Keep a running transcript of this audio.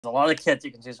a lot of kits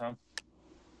you can choose from.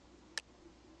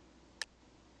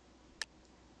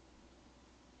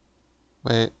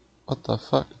 Wait, what the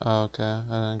fuck? Oh, okay,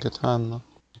 I didn't get time though.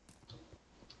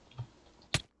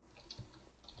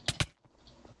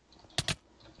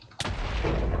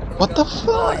 What the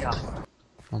fuck?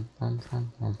 Oh,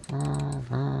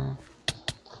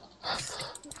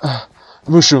 yeah.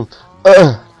 Mushroom.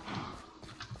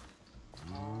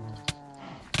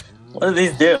 What do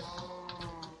these do?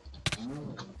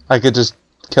 I could just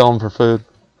kill him for food.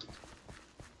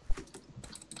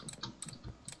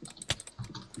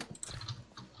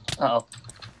 Uh-oh.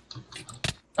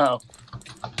 Uh-oh.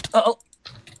 Uh-oh.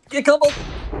 Get combo!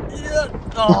 Yeah!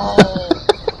 Oh!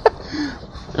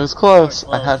 It was close.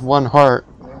 I had one heart.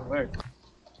 Where?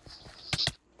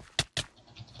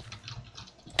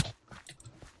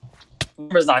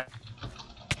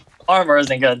 Armor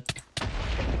isn't good.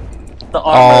 The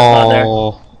armor is not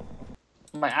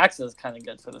there. My axe is kind of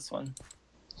good for this one.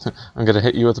 I'm gonna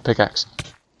hit you with a pickaxe.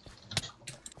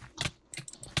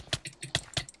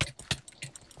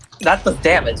 That does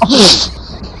damage.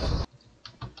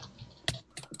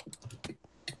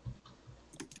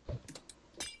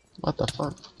 What the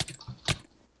fuck?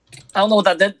 I don't know what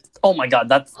that did. Oh my god,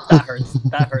 that hurts.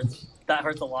 That hurts. That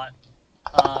hurts a lot.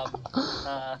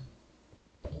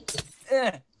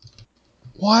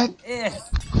 What? Eh.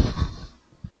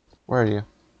 Where are you?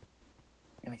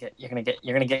 You're gonna get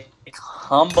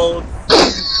comboed.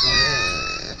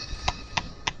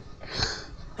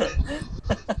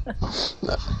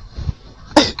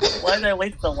 Why did I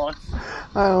wait so long?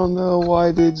 I don't know.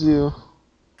 Why did you?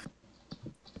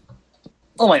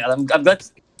 Oh my god, I'm good.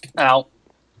 Ow.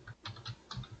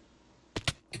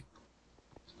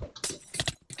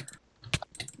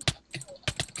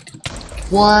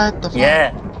 What the fuck?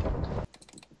 Yeah.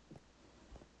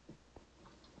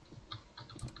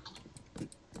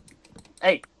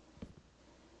 Hey.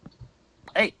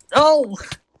 Hey. Oh!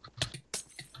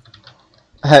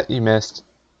 You missed.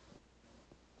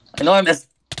 I know I missed.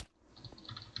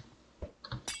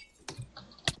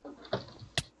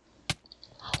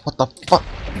 What the fuck?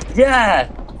 Yeah!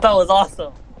 That was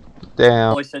awesome. Damn.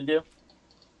 What we should do?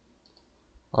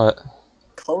 What?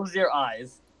 Close your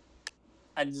eyes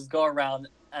and just go around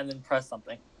and then press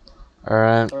something.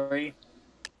 Alright. 3,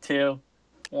 2,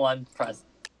 1, press.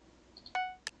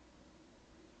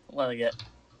 What did I get?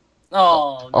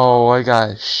 Oh, no. Oh, I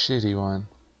got a shitty one.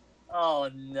 Oh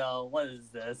no, what is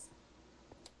this?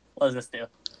 What does this do?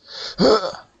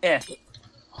 Yeah.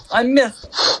 I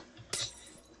missed!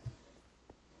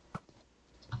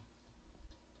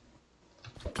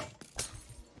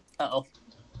 Uh-oh.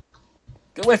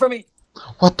 Get away from me!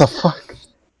 What the fuck?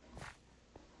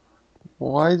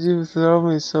 Why'd you throw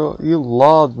me so... You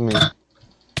lobbed me.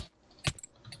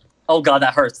 Oh god,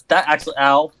 that hurts. That actually...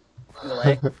 Ow. Get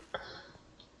away.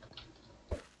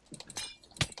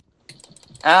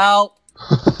 Ow!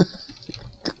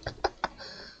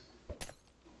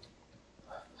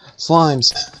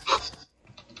 Slimes.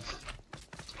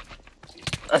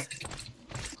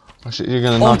 Oh shit, you're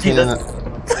gonna knock me in it.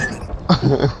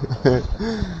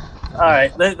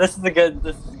 Alright, this is a good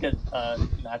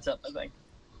matchup, I think.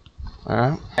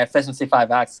 Alright. Efficiency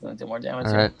 5 axe is gonna do more damage.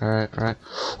 Alright.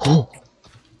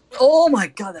 Oh my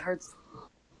god, that hurts.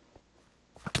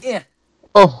 Yeah.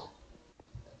 Oh.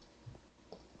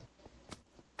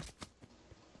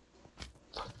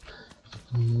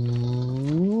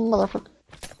 Motherfucker.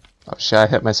 Oh shit, I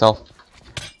hit myself.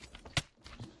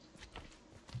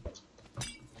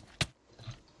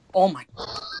 Oh my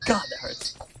god, that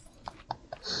hurts.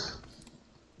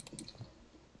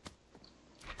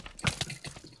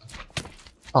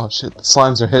 Oh shit, the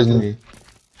slimes are hitting me.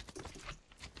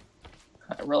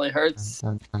 That really hurts.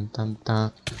 Dun, dun, dun,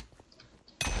 dun.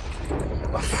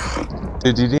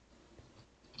 Dude, you need...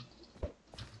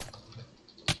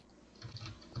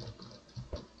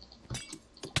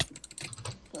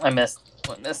 I missed.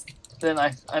 I missed. Then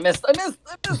I missed.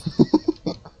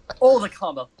 Oh, the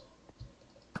combo.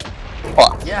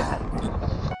 Fuck. Yeah.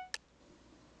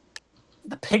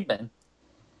 The pigman.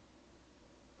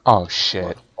 Oh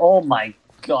shit. Oh my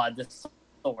god, this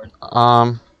sword.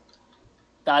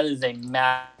 That is a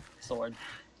mad sword.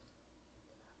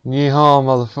 Yeehaw,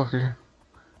 motherfucker.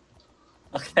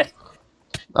 Okay.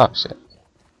 Oh shit.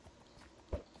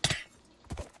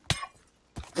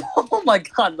 Oh my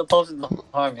god, the potions are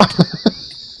harming.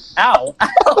 Ow!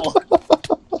 Ow!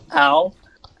 Ow!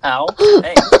 Ow!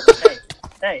 Hey! Hey!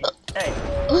 Hey! Hey!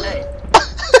 Hey!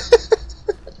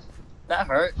 That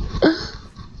hurt.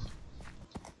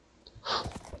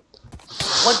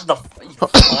 What the f- are you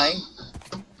flying?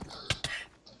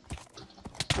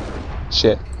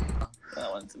 Shit. That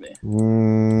one to me.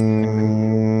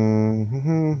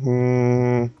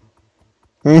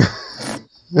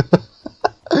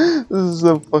 This is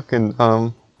so fucking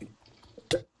dumb.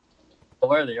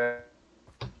 Where are they?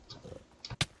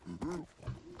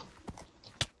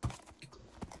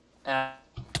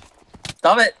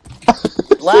 Stop it!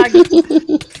 Lag!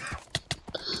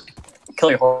 Kill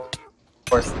your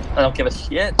horse. I don't give a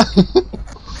shit.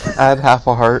 Add half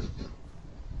a heart.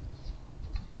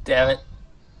 Damn it.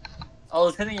 I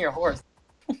was hitting your horse.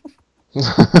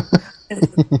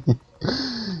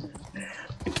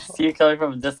 See you coming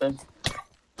from a distance.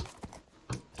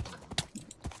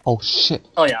 Oh shit.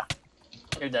 Oh yeah.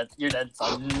 You're dead. You're dead,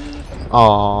 son.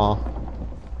 Aww.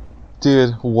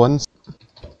 Dude, once.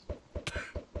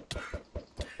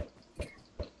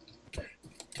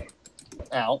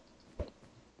 Ow.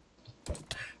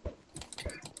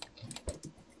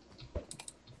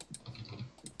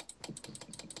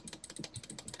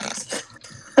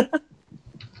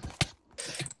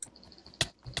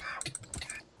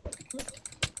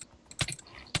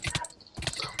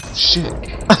 Shit.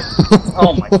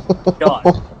 Oh my god.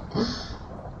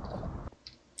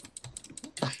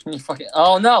 You fucking.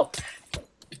 Oh no!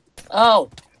 Oh!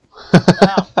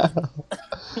 Ow!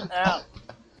 Ow!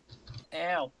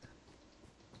 Ow!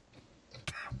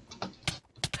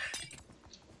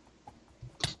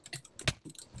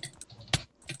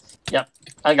 Yep,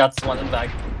 I got someone in the bag.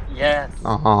 Yes.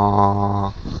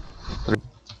 Aww.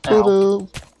 Ow.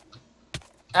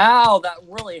 Ow, that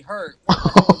really hurt. What the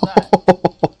hell was that?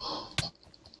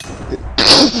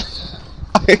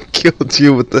 I killed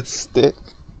you with the stick.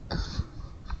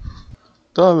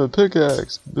 Diamond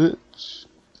pickaxe, bitch.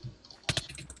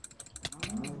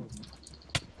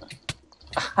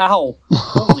 Ow!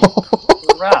 Holy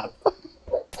crap!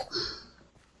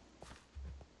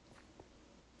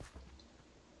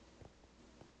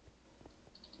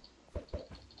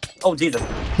 Oh Jesus!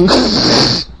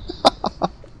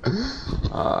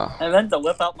 I meant to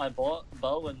whip out my bow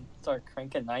and start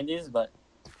cranking 90s, but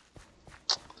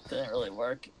didn't really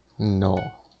work. No.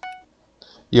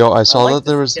 Yo, I saw that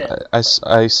there was.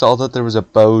 I saw that there was a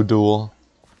bow duel.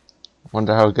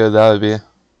 Wonder how good that would be.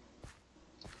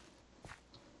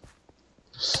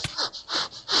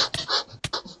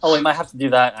 Oh, we might have to do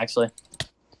that actually.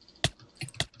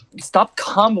 Stop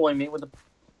comboing me with the.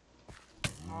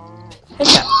 Hey,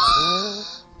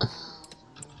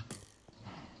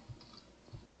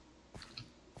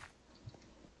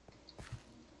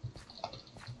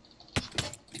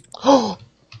 Oh!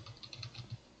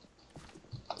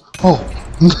 Oh!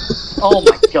 Oh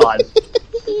my god!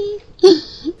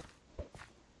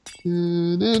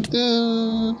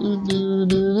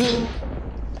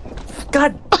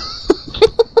 God!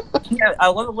 Yeah, I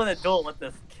want to win a duel with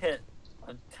this kit.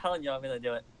 I'm telling you, I'm gonna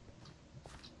do it.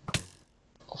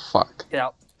 Oh, fuck. Get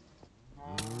out.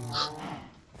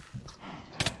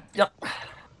 Yep.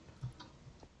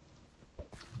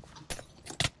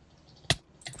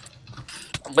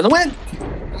 I'm gonna win!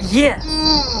 Yeah!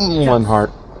 One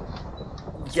heart.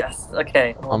 Yes,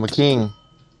 okay. Well, I'm a king.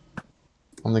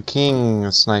 I'm the king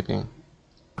of sniping.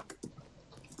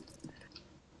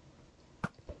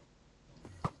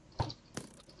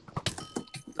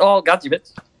 oh, got you,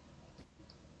 bitch.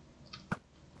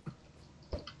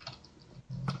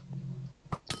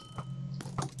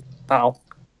 Ow.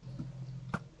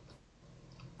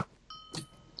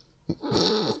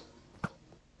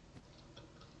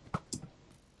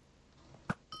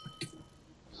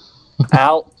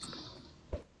 Ow.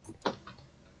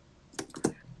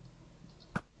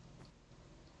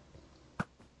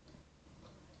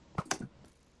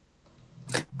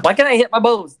 Why can't I hit my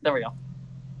bows? There we go.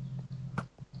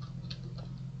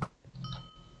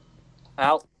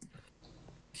 Ow.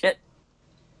 Shit.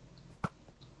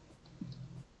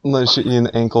 I'm gonna shoot you in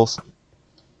the ankles.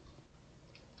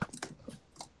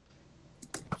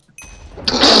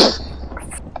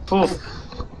 Oof.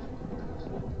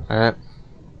 Alright.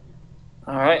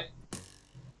 Alright.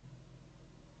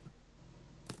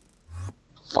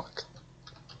 Fuck.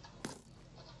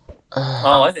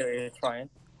 Oh, I see what you're trying.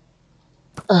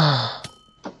 Ow.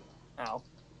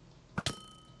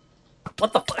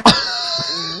 What the fuck?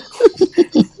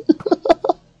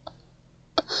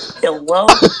 Hello?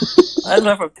 I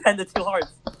went from 10 to 2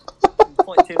 hearts in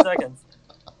 0.2 seconds.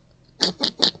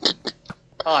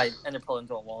 Oh, I ended up pulling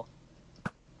into a wall.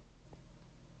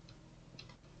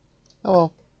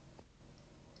 Hello.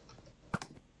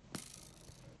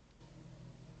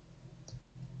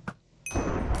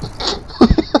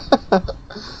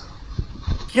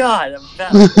 God, I'm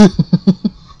bad.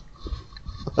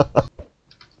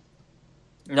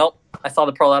 Nope, I saw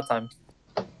the pro that time.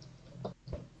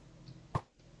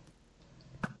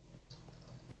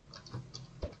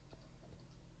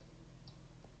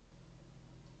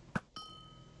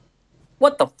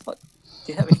 What the fuck?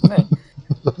 Do you have me from there?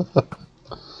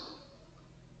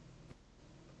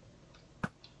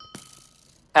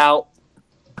 Ow.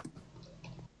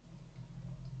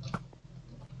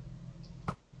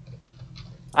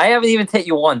 I haven't even hit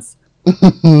you once.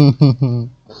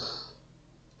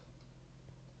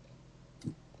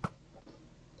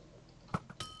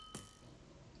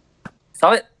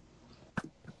 Stop it.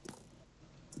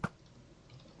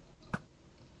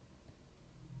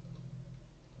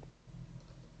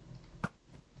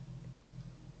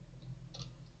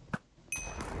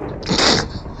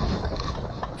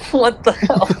 What the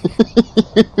hell?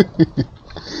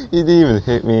 You didn't even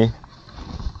hit me.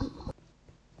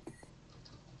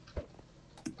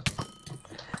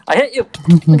 I hit you.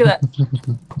 Look at that.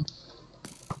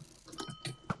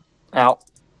 Ow.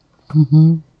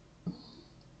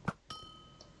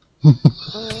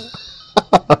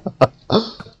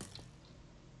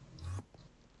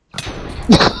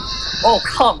 Oh,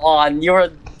 come on. You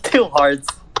were 2 hearts.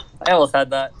 I almost had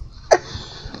that.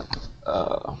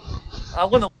 I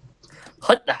wouldn't have...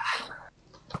 What the...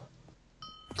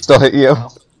 Still hit you. Ow.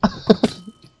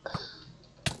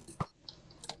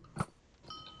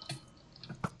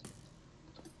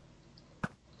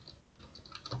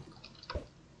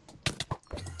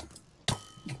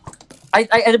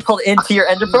 I ended pulled into your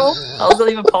ender pearl? How is that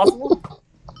even possible?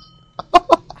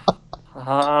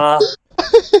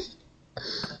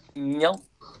 No.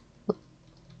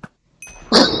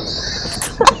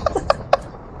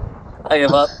 I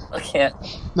give up. I can't.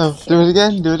 No, do it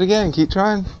again. Do it again. Keep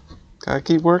trying. Gotta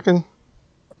keep working.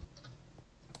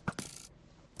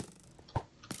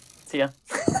 See ya.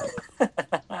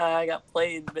 I got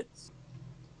played, bitch.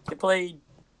 Get played.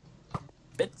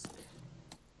 Bitch.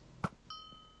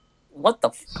 What the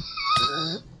f...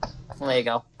 There you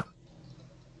go.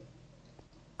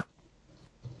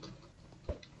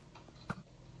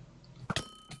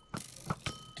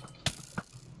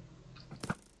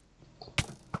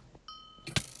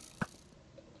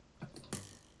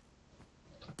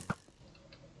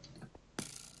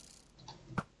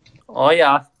 Oh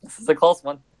yeah, this is a close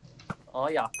one. Oh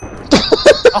yeah.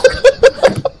 Oh.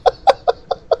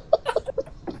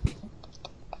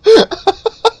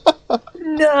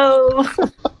 No!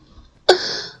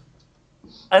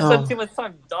 I spent too much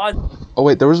time dodging. Oh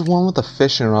wait, there was one with the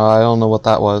fishing rod. I don't know what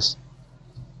that was.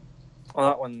 Oh,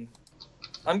 that one.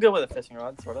 I'm good with a fishing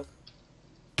rod, sort of.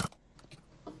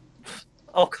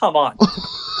 Oh, come on.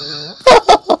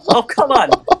 Oh, come on.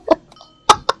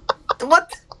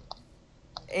 What?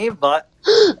 Aim butt.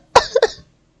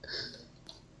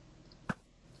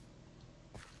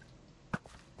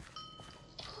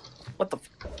 What the f...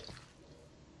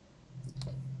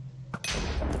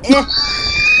 Eh.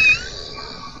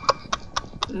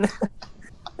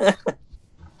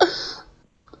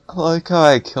 I like how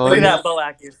I killed Look you. at that bow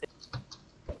accuracy.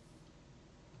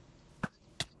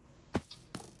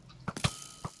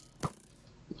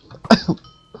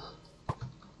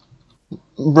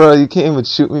 Bro, you can't even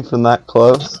shoot me from that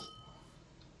close.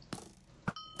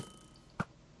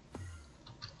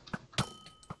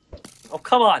 Oh,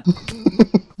 come on.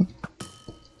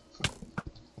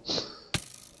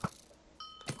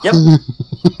 Yep.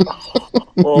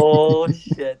 Oh,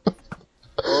 shit.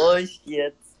 Oh,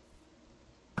 shit.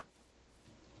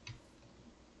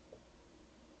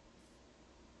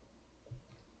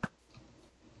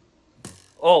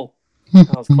 Oh,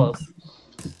 that was close.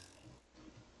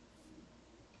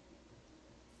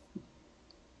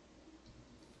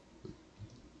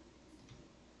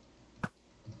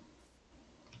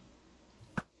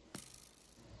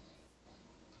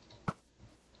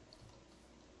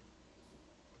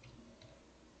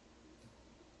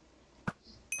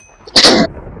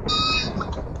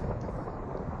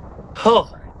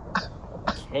 Oh.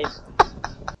 Okay.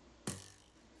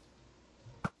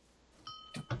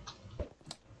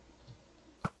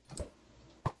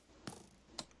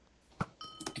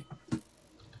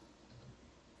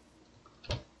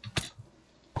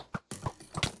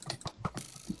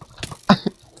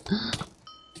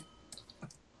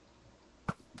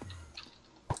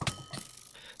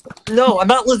 No, I'm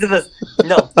not losing this.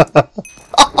 No.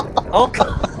 Oh.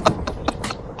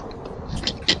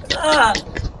 Ah.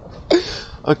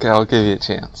 Okay, I'll give you a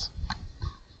chance.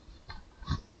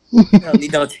 I don't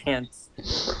need no chance.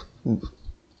 Do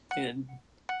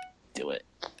it.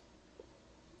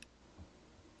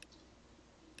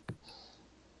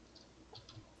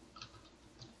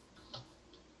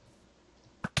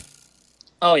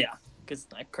 Oh yeah, good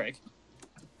snipe, Craig.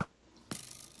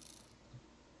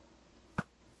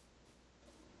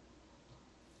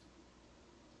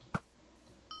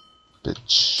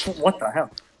 Bitch. What the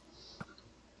hell?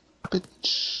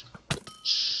 Bitch.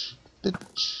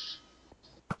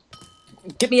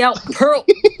 Get me out, Pearl!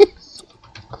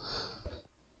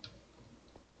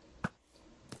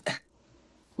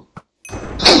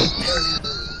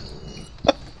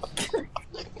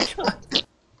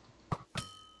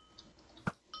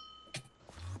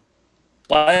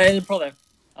 Why didn't Pearl there?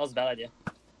 That was a bad idea.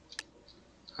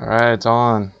 Alright, it's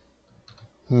on.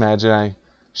 Imagine I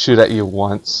shoot at you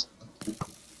once.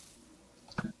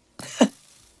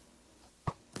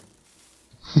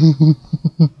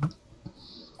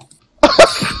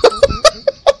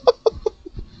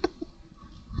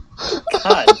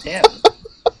 God damn it.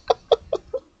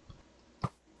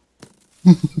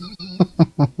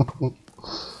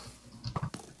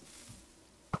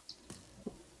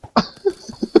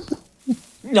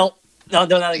 No, no,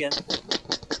 do that again.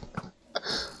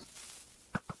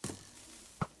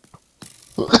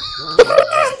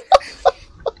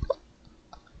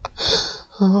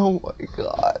 Oh my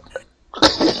god.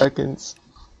 Seconds.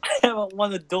 I haven't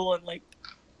won a duel in like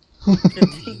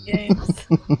 15 games.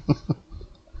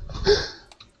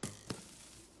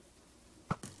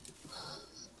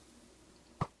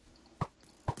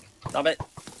 Stop it.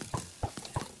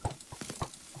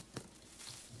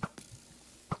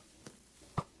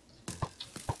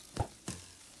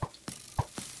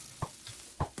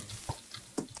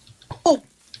 Oh!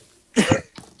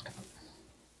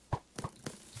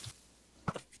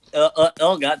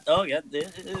 Oh god, oh god.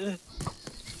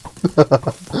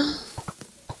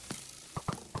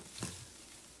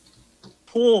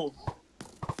 Pool.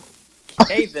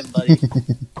 Cave then, buddy.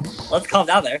 Let's calm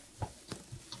down there.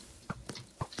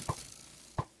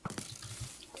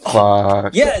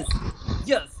 Fuck. Yes!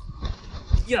 Yes!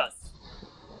 Yes!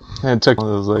 And it took one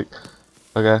of those, like,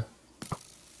 okay.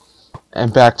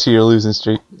 And back to your losing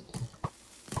streak.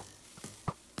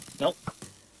 Nope.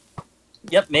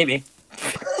 Yep, maybe.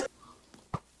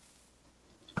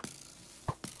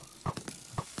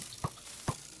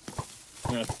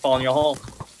 I'm gonna fall in your hole.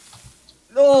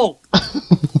 No!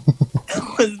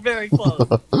 That was very close.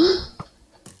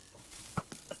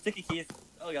 Sticky keys.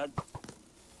 Oh god.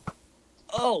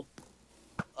 Oh!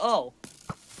 Oh!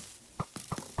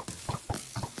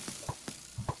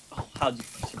 Oh, how'd you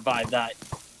survive that?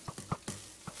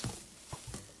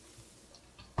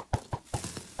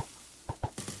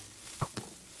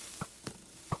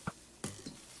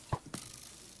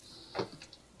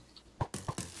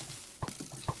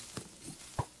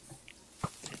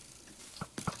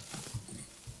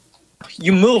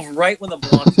 You move right when the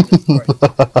blocks are destroyed.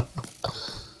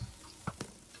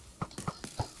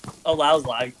 Oh, that was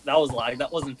lag. That was lag.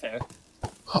 That wasn't fair.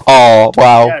 Oh,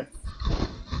 wow. Yes.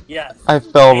 Yes. I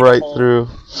fell Made right hole. through.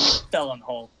 Fell in the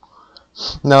hole.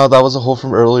 No, that was a hole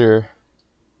from earlier.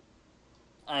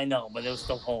 I know, but it was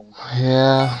still hole.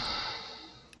 Yeah.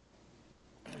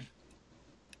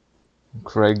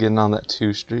 Craig getting on that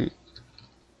 2 street.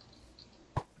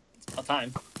 It's about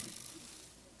time.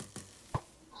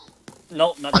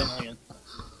 Nope, not doing that again.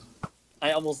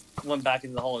 I almost went back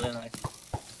into the hole, didn't I?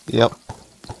 Yep.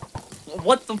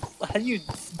 What the? How do you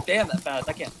spam that fast?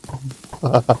 I can't.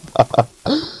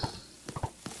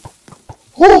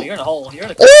 Oh, you're in a hole. You're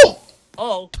in a.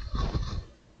 Oh.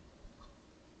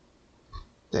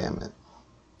 Damn it.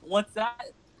 What's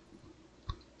that?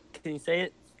 Can you say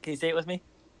it? Can you say it with me?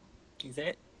 Can you say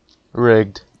it?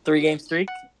 Rigged. 3-game streak.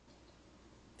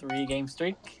 3-game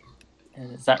streak.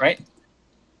 Is that right?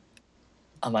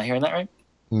 Am I hearing that right?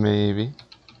 Maybe.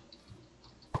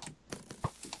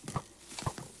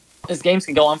 This games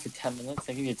can go on for 10 minutes.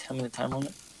 They give you a 10-minute time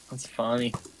limit. That's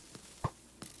funny.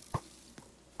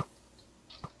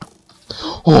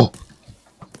 Oh!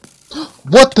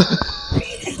 What the?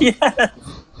 Yes!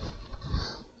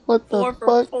 What the 4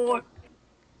 fuck? for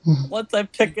 4. Once I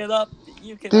pick it up,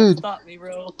 you cannot Dude. stop me,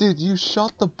 bro. Dude, you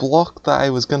shot the block that I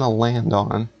was gonna land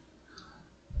on.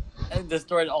 And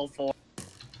destroyed all 4.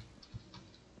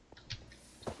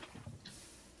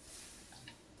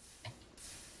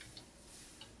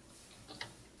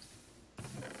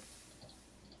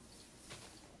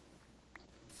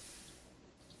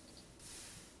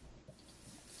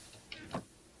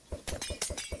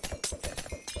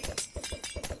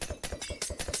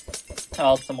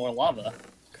 Oh, some more lava,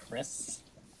 Chris.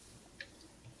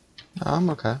 I'm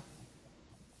okay.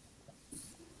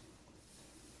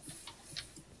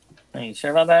 Are you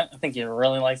sure about that? I think you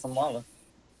really like some lava.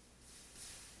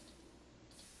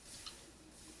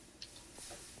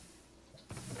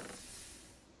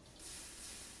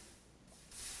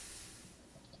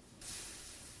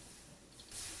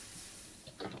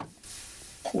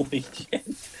 Holy shit.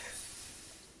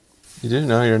 You do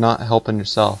know you're not helping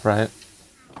yourself, right?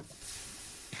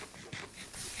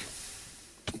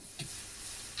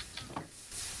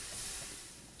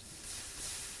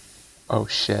 Oh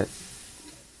shit.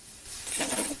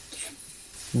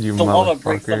 You The lava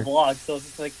breaks the motherfucker. block, so it's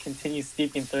just like continues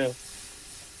seeping through.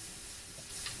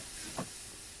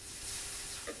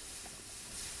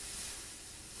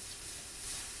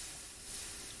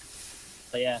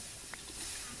 But yeah.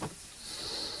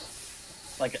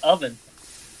 Like an oven.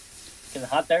 Getting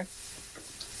hot there?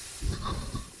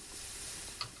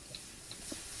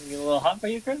 Get a little hot for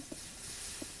you, Chris?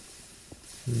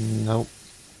 Nope.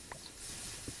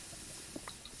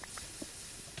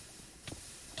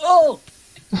 Oh!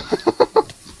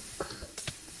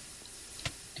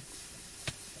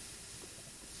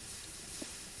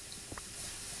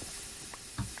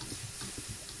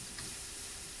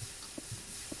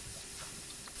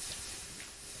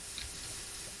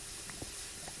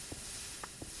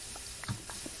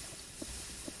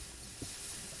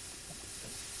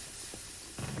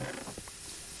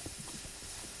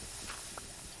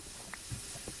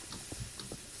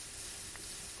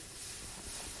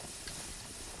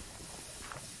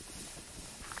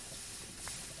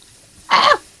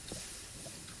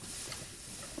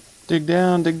 Dig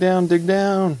down, dig down, dig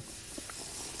down.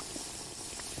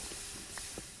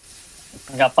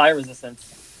 I got fire resistance,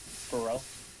 bro.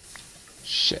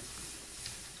 Shit.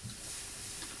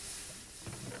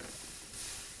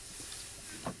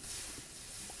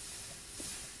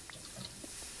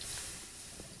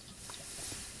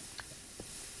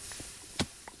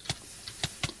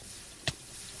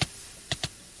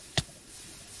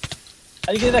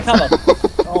 How do you get that combo?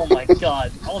 Oh my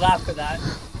god. Hold after that.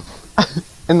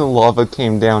 And the lava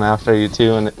came down after you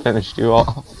too and it finished you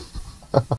off.